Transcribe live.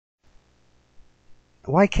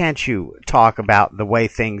why can't you talk about the way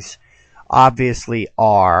things obviously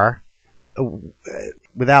are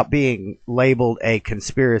without being labeled a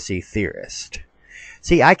conspiracy theorist?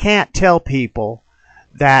 See, I can't tell people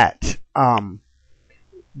that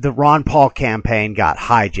the Ron Paul campaign got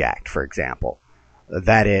hijacked, for example,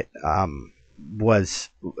 that it was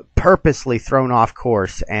purposely thrown off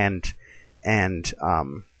course and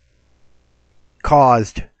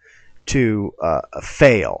caused to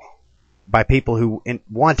fail by people who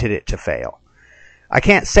wanted it to fail. I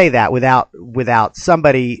can't say that without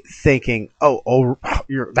somebody thinking, oh,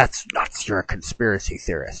 you're a conspiracy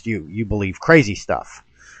theorist. You believe crazy stuff.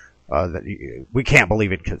 We can't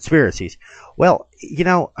believe in conspiracies. Well,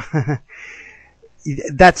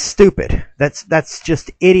 that's stupid. That's just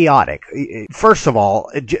idiotic. First of all,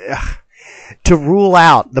 to rule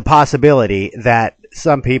out the possibility that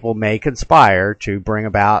some people may conspire to bring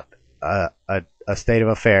about a state of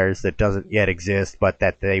affairs that doesn't yet exist, but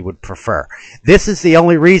that they would prefer. This is the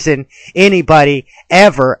only reason anybody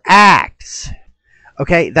ever acts.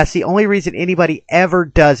 Okay, that's the only reason anybody ever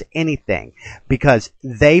does anything, because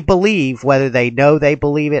they believe, whether they know they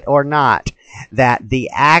believe it or not, that the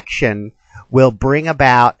action will bring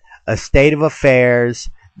about a state of affairs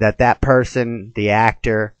that that person, the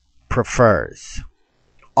actor, prefers.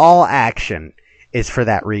 All action is for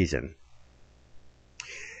that reason.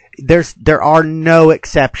 There are no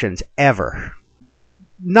exceptions ever.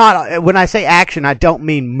 Not when I say action, I don't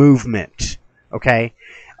mean movement. Okay,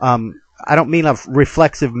 I don't mean a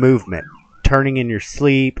reflexive movement, turning in your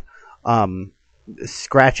sleep,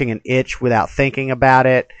 scratching an itch without thinking about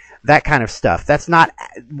it, that kind of stuff. That's not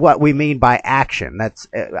what we mean by action.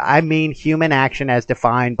 I mean human action as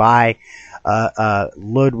defined by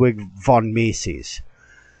Ludwig von Mises,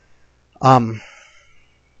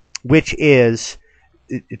 which is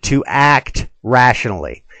to act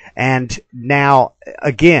rationally. And now,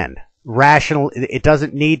 again, rational, it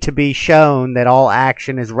doesn't need to be shown that all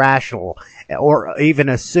action is rational or even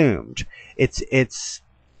assumed. It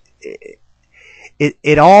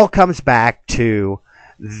all comes back to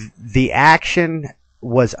the action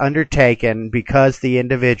was undertaken because the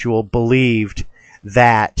individual believed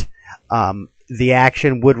that the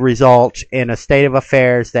action would result in a state of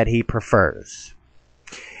affairs that he prefers.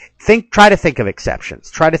 Try to think of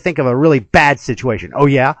exceptions. Try to think of a really bad situation. Oh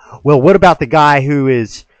yeah? Well, what about the guy who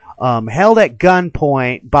is held at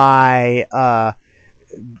gunpoint by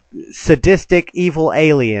sadistic evil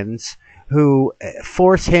aliens who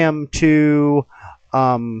force him to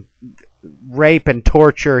rape and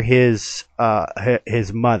torture his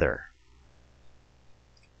mother?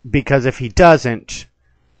 Because if he doesn't,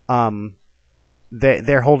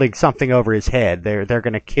 they're holding something over his head. They're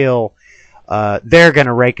going to kill. They're going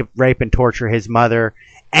to rape and torture his mother,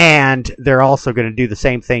 and they're also going to do the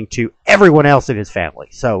same thing to everyone else in his family.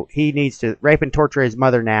 So he needs to rape and torture his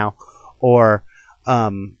mother now, or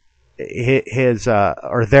or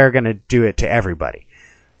they're going to do it to everybody.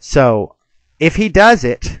 So if he does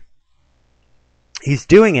it, he's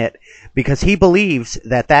doing it because he believes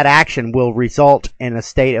that that action will result in a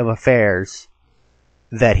state of affairs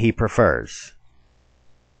that he prefers.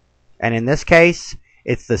 And in this case,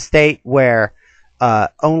 it's the state where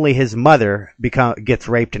only his mother gets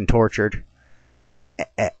raped and tortured.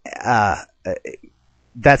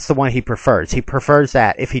 That's the one he prefers. He prefers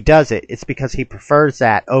that. If he does it, it's because he prefers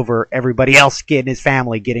that over everybody else in his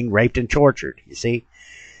family getting raped and tortured. You see?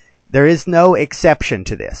 There is no exception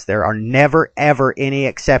to this. There are never, ever any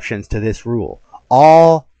exceptions to this rule.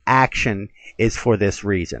 All action is for this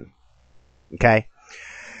reason. Okay?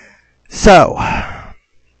 So,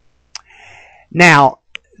 now,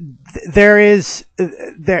 there's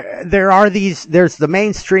the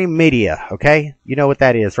mainstream media, okay? You know what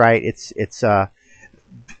that is, right? It's an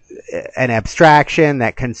abstraction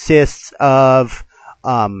that consists of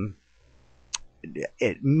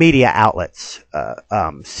media outlets,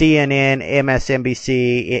 CNN,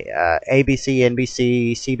 MSNBC, ABC,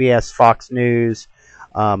 NBC, CBS, Fox News,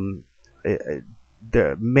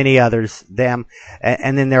 many others, and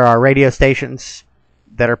then there are radio stations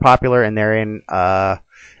that are popular, and they're in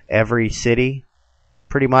every city,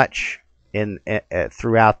 pretty much,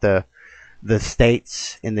 throughout the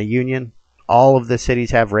states in the Union. All of the cities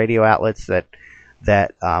have radio outlets that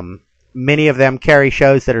many of them carry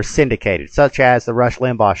shows that are syndicated, such as the Rush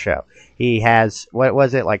Limbaugh show. He has, what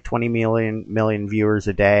was it, like 20 million viewers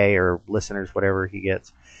a day, or listeners, whatever he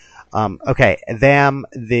gets. Okay,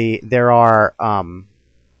 there are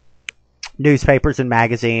newspapers and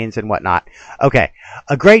magazines and whatnot. Okay,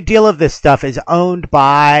 a great deal of this stuff is owned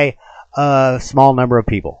by a small number of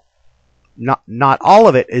people. Not all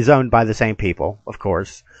of it is owned by the same people, of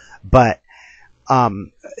course, but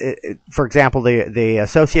For example, the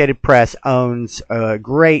Associated Press owns a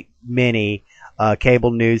great many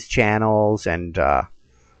cable news channels and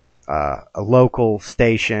local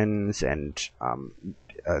stations, and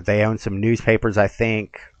they own some newspapers, I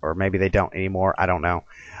think, or maybe they don't anymore. I don't know.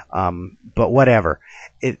 But whatever.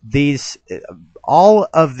 All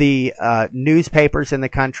of the newspapers in the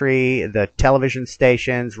country, the television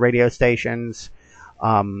stations, radio stations,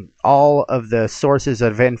 all of the sources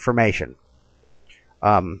of information,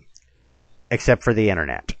 except for the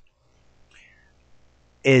internet,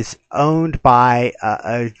 is owned by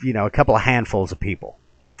a couple of handfuls of people.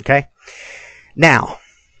 Okay? Now,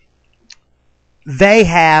 they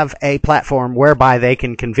have a platform whereby they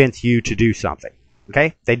can convince you to do something.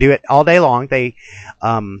 Okay? They do it all day long.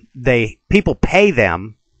 People pay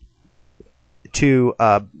them to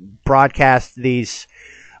broadcast these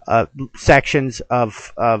sections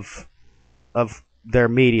of their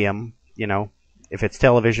medium. If it's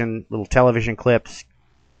television, little television clips,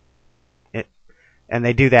 and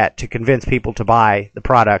they do that to convince people to buy the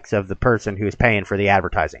products of the person who is paying for the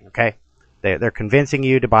advertising. Okay, they're convincing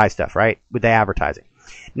you to buy stuff, right, with the advertising.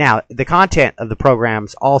 Now, the content of the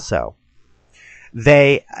programs also,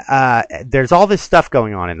 there's all this stuff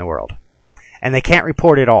going on in the world, and they can't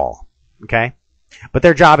report it all. Okay, but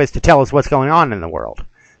their job is to tell us what's going on in the world,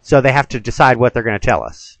 so they have to decide what they're going to tell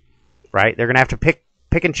us. Right? They're going to have to pick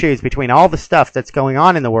and choose between all the stuff that's going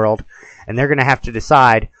on in the world, and they're going to have to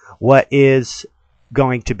decide what is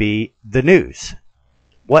going to be the news.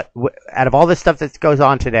 What out of all this stuff that goes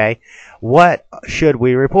on today, what should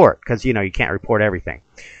we report? Because you can't report everything,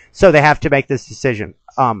 so they have to make this decision,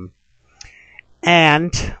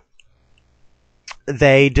 and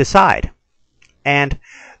they decide, and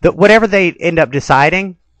whatever they end up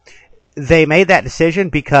deciding, they made that decision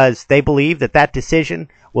because they believe that decision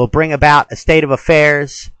will bring about a state of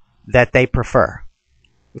affairs that they prefer.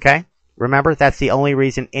 Okay? Remember, that's the only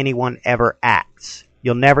reason anyone ever acts.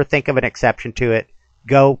 You'll never think of an exception to it.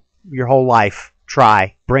 Go your whole life,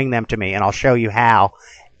 try, bring them to me, and I'll show you how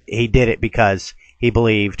he did it because he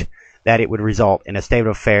believed that it would result in a state of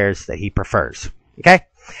affairs that he prefers. Okay?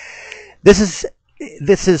 This is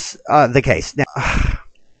the case. Now,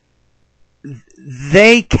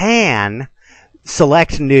 they can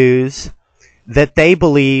select news that they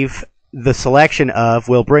believe the selection of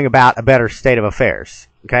will bring about a better state of affairs.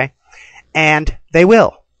 Okay? And they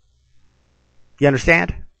will. You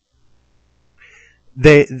understand?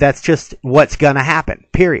 That's just what's going to happen,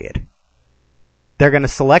 period. They're going to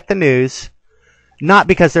select the news, not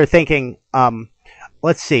because they're thinking,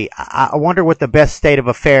 let's see, I wonder what the best state of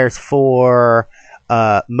affairs for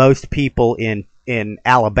most people in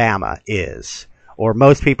Alabama is, or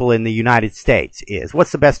most people in the United States is.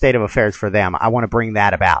 What's the best state of affairs for them? I want to bring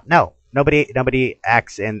that about. No. Nobody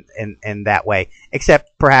acts in that way,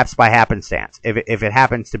 except perhaps by happenstance. If it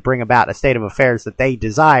happens to bring about a state of affairs that they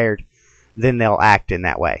desired, then they'll act in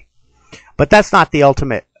that way. But that's not the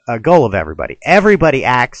ultimate goal of everybody. Everybody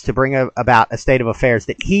acts to bring about a state of affairs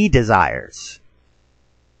that he desires,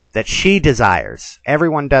 that she desires.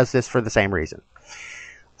 Everyone does this for the same reason.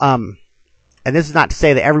 And this is not to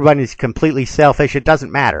say that everybody is completely selfish. It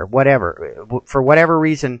doesn't matter. Whatever. For whatever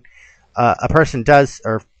reason a person does,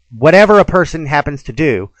 or whatever a person happens to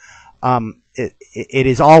do, it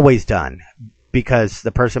is always done because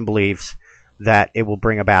the person believes that it will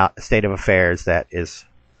bring about a state of affairs that is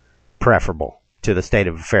preferable to the state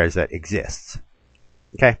of affairs that exists.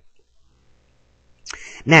 Okay?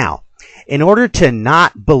 Now, in order to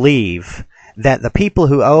not believe that the people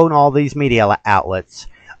who own all these media outlets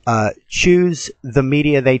choose the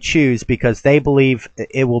media they choose because they believe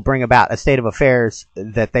it will bring about a state of affairs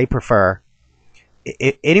that they prefer,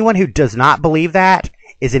 anyone who does not believe that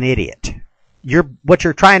is an idiot. What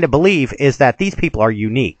you're trying to believe is that these people are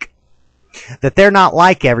unique, that they're not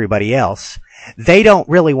like everybody else. They don't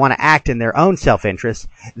really want to act in their own self-interest.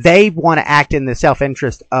 They want to act in the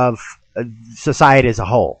self-interest of society as a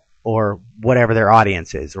whole, or whatever their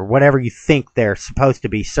audience is, or whatever you think they're supposed to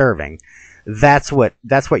be serving. That's what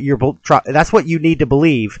you need to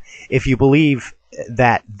believe if you believe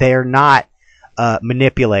that they're not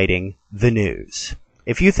manipulating the news.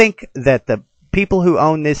 If you think that the people who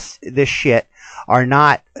own this shit are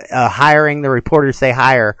not hiring the reporters they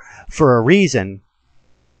hire for a reason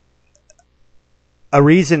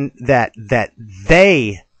that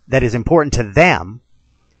is important to them,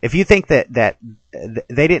 if you think that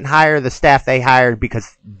they didn't hire the staff they hired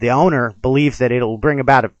because the owner believes that it'll bring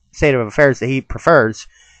about a state of affairs that he prefers,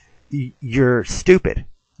 you're stupid.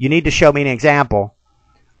 You need to show me an example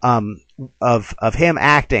of him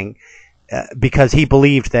acting because he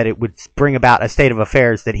believed that it would bring about a state of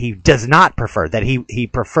affairs that he does not prefer, that he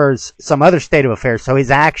prefers some other state of affairs. So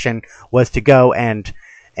his action was to go and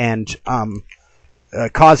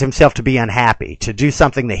cause himself to be unhappy, to do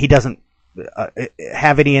something that he doesn't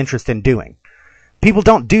have any interest in doing. People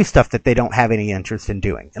don't do stuff that they don't have any interest in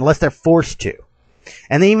doing unless they're forced to.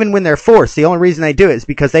 And even when they're forced, the only reason they do it is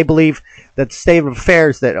because they believe that the state of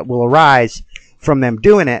affairs that will arise from them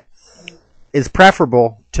doing it is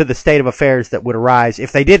preferable to the state of affairs that would arise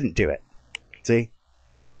if they didn't do it. See?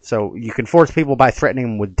 So you can force people by threatening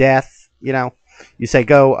them with death. You know, you say,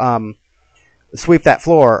 go sweep that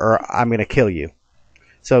floor or I'm going to kill you.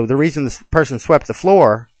 So the reason this person swept the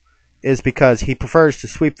floor is because he prefers to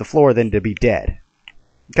sweep the floor than to be dead.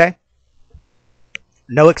 Okay?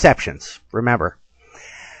 No exceptions, remember.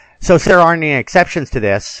 So if there aren't any exceptions to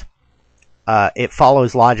this, it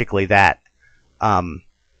follows logically that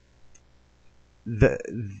the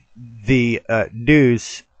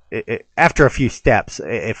news, after a few steps,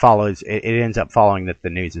 it ends up following that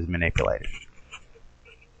the news is manipulated.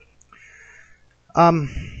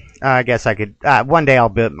 I guess I could one day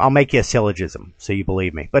I'll make you a syllogism so you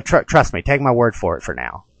believe me, but trust me, take my word for it for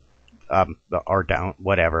now, or don't,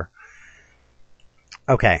 whatever.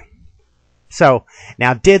 Okay. So,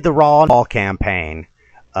 now, did the Ron Paul campaign,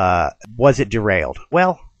 was it derailed?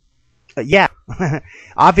 Well, yeah.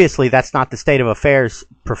 Obviously, that's not the state of affairs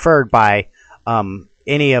preferred by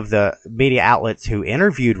any of the media outlets who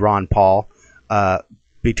interviewed Ron Paul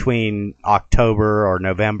between October or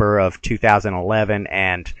November of 2011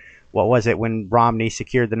 and, what was it, when Romney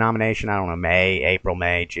secured the nomination? I don't know, April,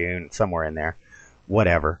 May, June, somewhere in there.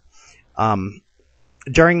 Whatever.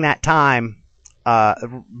 During that time,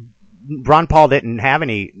 Ron Paul didn't have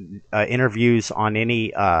any interviews on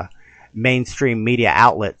any mainstream media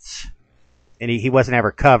outlets, and he wasn't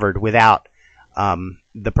ever covered without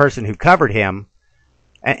the person who covered him.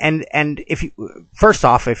 And if you, first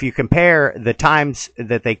off, if you compare the times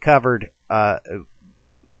that they covered,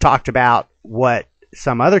 talked about what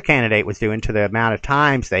some other candidate was doing to the amount of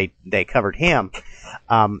times they covered him,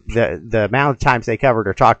 the amount of times they covered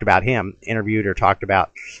or talked about him, interviewed or talked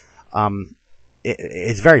about,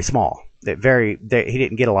 is very small. He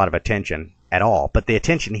didn't get a lot of attention at all. But the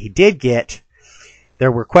attention he did get,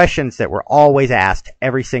 there were questions that were always asked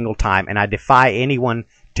every single time, and I defy anyone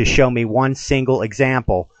to show me one single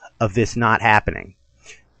example of this not happening.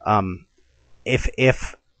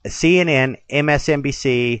 If CNN,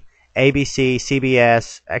 MSNBC, ABC,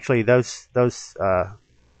 CBS, actually those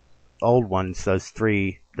old ones, those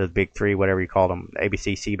big three, whatever you call them,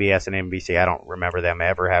 ABC, CBS, and NBC, I don't remember them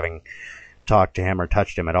ever having talked to him or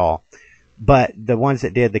touched him at all. But the ones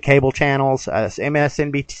that did, the cable channels,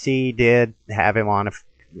 MSNBC did have him on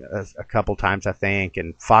a couple times, I think,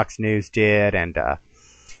 and Fox News did, and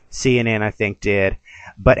CNN, I think, did.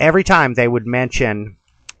 But every time they would mention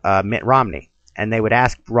Mitt Romney, and they would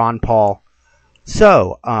ask Ron Paul,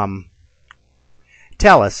 so,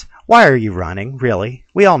 tell us, why are you running, really?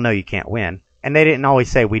 We all know you can't win. And they didn't always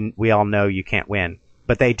say, we all know you can't win.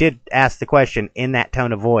 But they did ask the question in that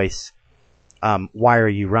tone of voice, why are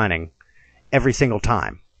you running, every single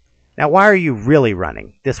time. Now, why are you really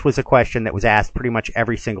running? This was a question that was asked pretty much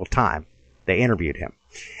every single time they interviewed him.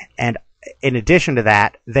 And in addition to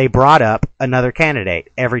that, they brought up another candidate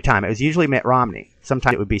every time. It was usually Mitt Romney.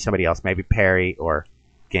 Sometimes it would be somebody else, maybe Perry or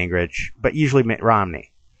Gingrich, but usually Mitt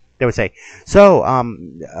Romney. They would say, so,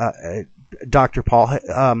 Dr. Paul,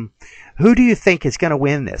 who do you think is going to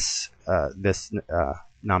win this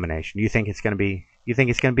nomination? You think it's going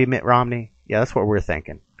to be Mitt Romney? Yeah, that's what we're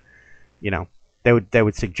thinking. You know, they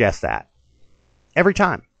would suggest that every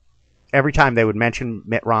time. Every time they would mention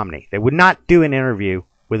Mitt Romney. They would not do an interview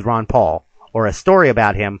with Ron Paul or a story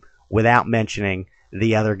about him without mentioning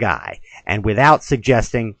the other guy and without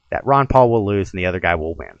suggesting that Ron Paul will lose and the other guy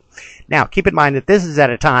will win. Now, keep in mind that this is at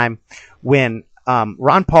a time when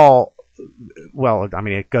Ron Paul, well, I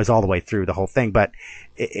mean, it goes all the way through the whole thing, but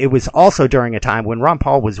it was also during a time when Ron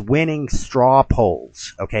Paul was winning straw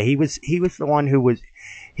polls. Okay, he was the one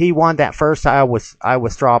he won that first Iowa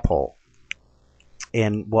straw poll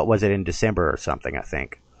in, what was it, in December or something, I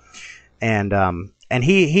think. And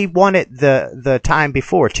he won it the time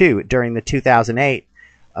before too, during the 2008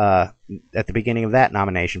 at the beginning of that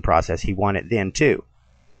nomination process. He won it then too.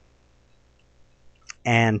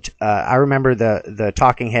 And I remember the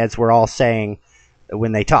talking heads were all saying,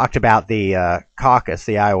 when they talked about the caucus,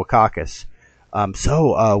 the Iowa caucus,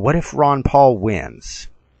 so what if Ron Paul wins?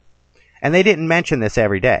 And they didn't mention this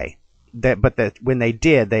every day, but when they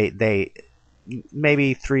did, they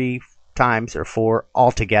maybe 3 times or 4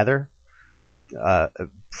 altogether,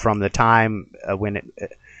 from the time when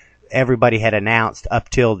everybody had announced up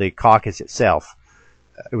till the caucus itself.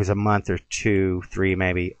 It was a month or 2, 3,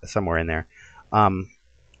 maybe somewhere in there.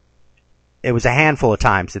 It was a handful of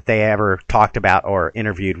times that they ever talked about or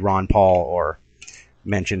interviewed Ron Paul or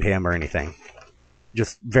mentioned him or anything.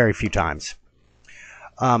 Just very few times.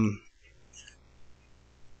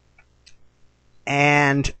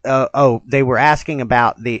 They were asking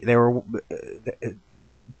about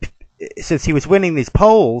since he was winning these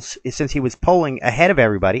polls, since he was polling ahead of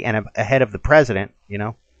everybody and ahead of the president,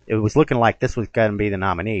 it was looking like this was going to be the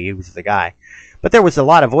nominee. He was the guy. But there was a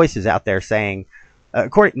lot of voices out there saying, now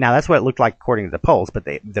that's what it looked like according to the polls, but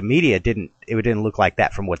the media didn't look like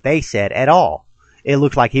that from what they said at all. It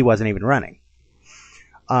looked like he wasn't even running.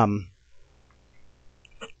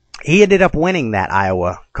 He ended up winning that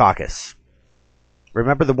Iowa caucus.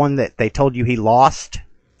 Remember the one that they told you he lost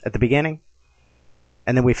at the beginning?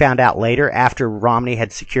 And then we found out later, after Romney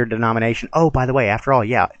had secured the nomination, oh, by the way, after all,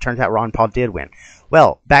 yeah, it turns out Ron Paul did win.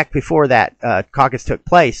 Well, back before that caucus took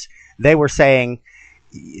place, they were saying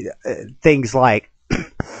things like,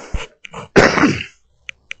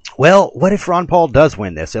 well, what if Ron Paul does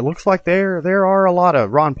win this? It looks like there are a lot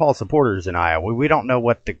of Ron Paul supporters in Iowa. We don't know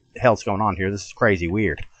what the hell's going on here. This is crazy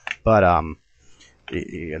weird. But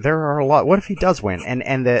there are a lot. What if he does win?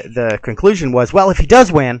 And the conclusion was, well, if he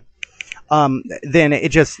does win, then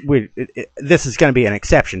this is going to be an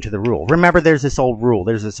exception to the rule. Remember, there's this old rule.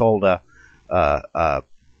 There's this old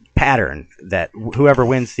pattern that whoever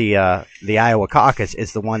wins the Iowa caucus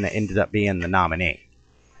is the one that ended up being the nominee.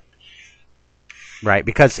 Right?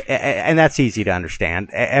 Because, and that's easy to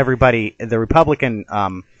understand. Everybody, the Republican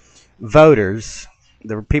voters,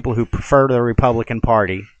 the people who prefer the Republican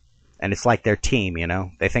Party, and it's like their team,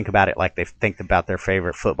 they think about it like they think about their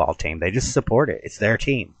favorite football team. They just support it. It's their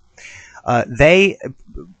team. They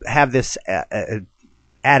have this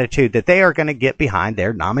attitude that they are going to get behind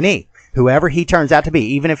their nominee. Whoever he turns out to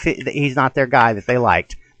be, even if he's not their guy that they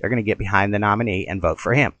liked, they're going to get behind the nominee and vote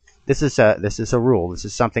for him. This is a rule. This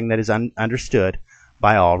is something that is understood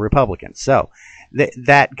by all Republicans. So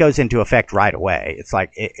that goes into effect right away. It's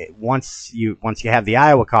like once you have the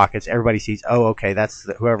Iowa caucus, everybody sees, oh, okay, that's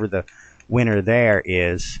whoever the winner there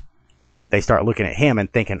is. They start looking at him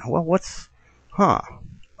and thinking, well,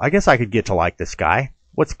 I guess I could get to like this guy.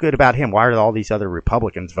 What's good about him? Why are all these other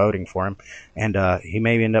Republicans voting for him? And he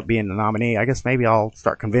may end up being the nominee. I guess maybe I'll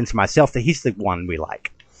start convincing myself that he's the one we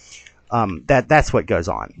like. That's what goes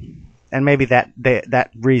on, and maybe that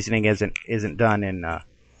reasoning isn't done in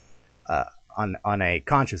on a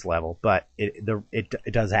conscious level, but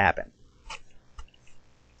it does happen.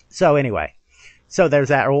 So anyway, there's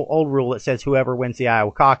that old rule that says whoever wins the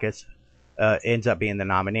Iowa caucus ends up being the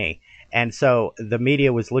nominee. And so the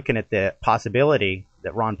media was looking at the possibility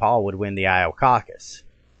that Ron Paul would win the Iowa caucus.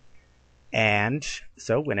 And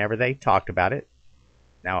so whenever they talked about it,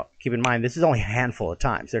 now keep in mind, this is only a handful of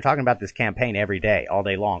times. They're talking about this campaign every day, all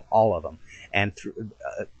day long, all of them. And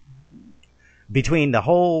between the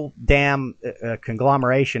whole damn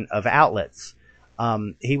conglomeration of outlets,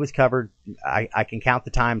 he was covered, I can count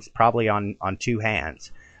the times probably on two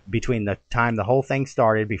hands. Between the time the whole thing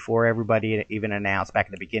started, before everybody even announced, back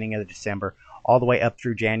in the beginning of December, all the way up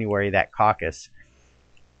through January, that caucus,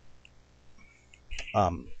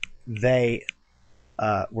 they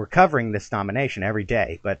were covering this nomination every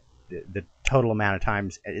day, but the total amount of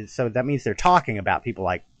times, so that means they're talking about people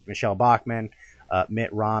like Michelle Bachmann,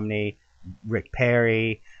 Mitt Romney, Rick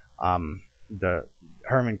Perry, the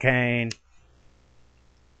Herman Cain.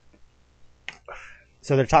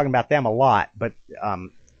 So they're talking about them a lot, but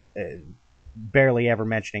barely ever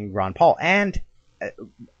mentioning Ron Paul. And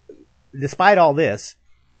despite all this,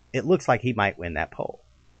 it looks like he might win that poll,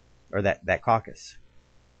 or that caucus.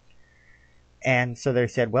 And so they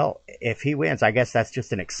said, well, if he wins, I guess that's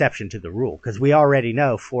just an exception to the rule, because we already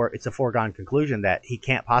know it's a foregone conclusion that he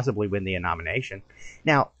can't possibly win the nomination.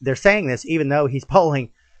 Now, they're saying this even though he's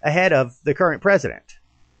polling ahead of the current president.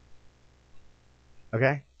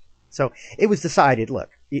 Okay? So it was decided,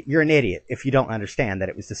 look, you're an idiot if you don't understand that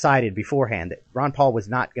it was decided beforehand that Ron Paul was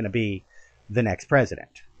not going to be the next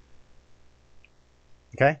president.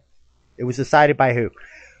 Okay? It was decided by who?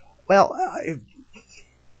 Well,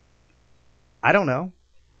 I don't know.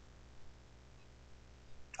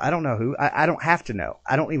 I don't know who. I don't have to know.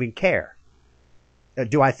 I don't even care.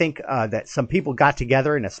 Do I think that some people got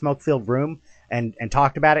together in a smoke-filled room and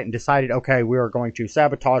talked about it and decided, okay, we are going to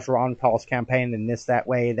sabotage Ron Paul's campaign in this, that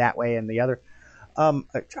way, and the other? I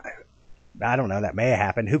don't know. That may have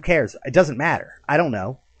happened. Who cares? It doesn't matter. I don't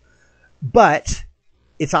know. But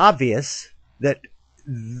it's obvious that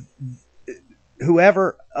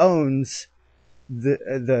whoever owns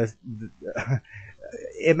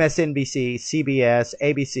MSNBC, CBS,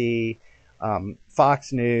 ABC,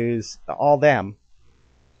 Fox News, all them,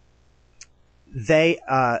 they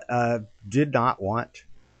did not want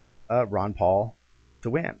Ron Paul to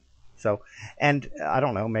win. So, and I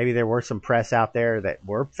don't know, maybe there were some press out there that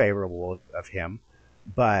were favorable of him,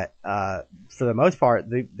 but for the most part,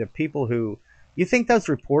 the people who, you think those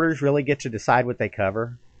reporters really get to decide what they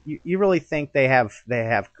cover? You really think they have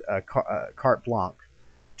carte blanche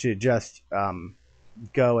to just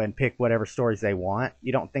go and pick whatever stories they want?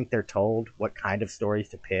 You don't think they're told what kind of stories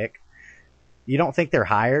to pick? You don't think they're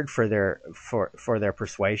hired for their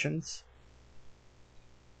persuasions?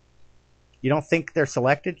 You don't think they're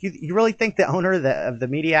selected? You really think the owner of the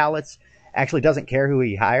media outlets actually doesn't care who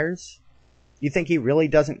he hires? You think he really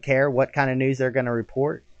doesn't care what kind of news they're going to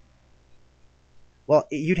report? Well,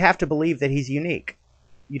 you'd have to believe that he's unique.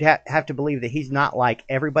 You'd have to believe that he's not like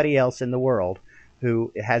everybody else in the world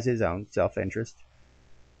who has his own self-interest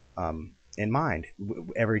in mind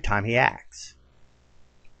every time he acts.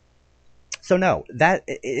 So no,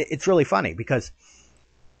 it's really funny because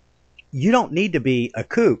you don't need to be a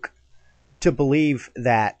kook to believe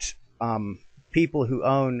that people who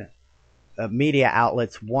own media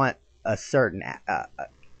outlets want a certain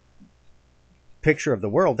picture of the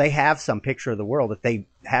world. They have some picture of the world that they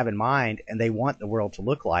have in mind and they want the world to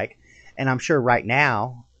look like. And I'm sure right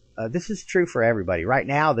now, this is true for everybody. Right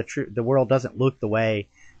now, the world doesn't look the way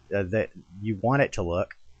that you want it to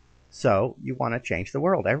look. So you want to change the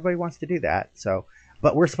world. Everybody wants to do that. So,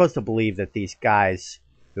 but we're supposed to believe that these guys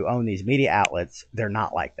who own these media outlets, they're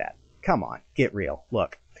not like that. Come on, get real.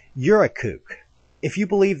 Look, you're a kook. If you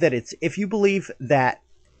believe that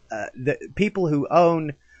the people who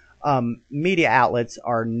own media outlets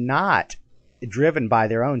are not driven by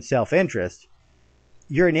their own self-interest,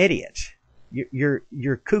 you're an idiot. You're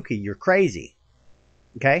kooky. You're crazy.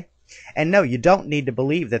 Okay? And no, you don't need to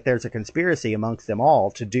believe that there's a conspiracy amongst them all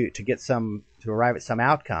to arrive at some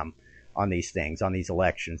outcome on these things, on these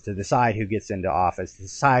elections, to decide who gets into office, to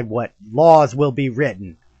decide what laws will be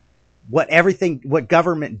written, what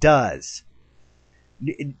government does.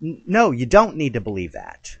 No, you don't need to believe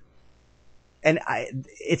that. And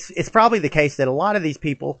it's probably the case that a lot of these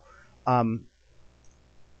people,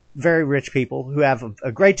 very rich people who have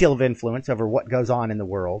a great deal of influence over what goes on in the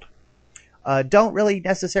world, don't really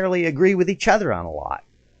necessarily agree with each other on a lot.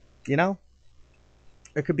 You know,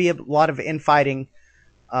 there could be a lot of infighting,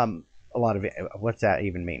 what's that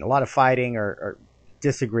even mean? A lot of fighting or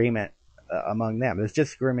disagreement among them. There's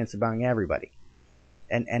disagreements among everybody.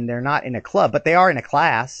 And they're not in a club, but they are in a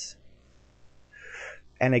class.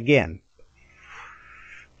 And again,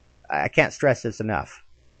 I can't stress this enough.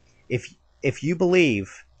 If you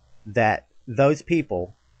believe that those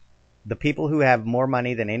people, the people who have more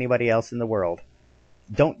money than anybody else in the world,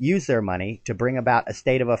 don't use their money to bring about a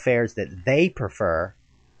state of affairs that they prefer,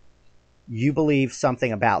 you believe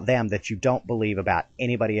something about them that you don't believe about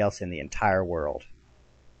anybody else in the entire world.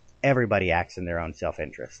 Everybody acts in their own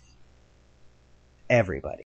self-interest. Everybody.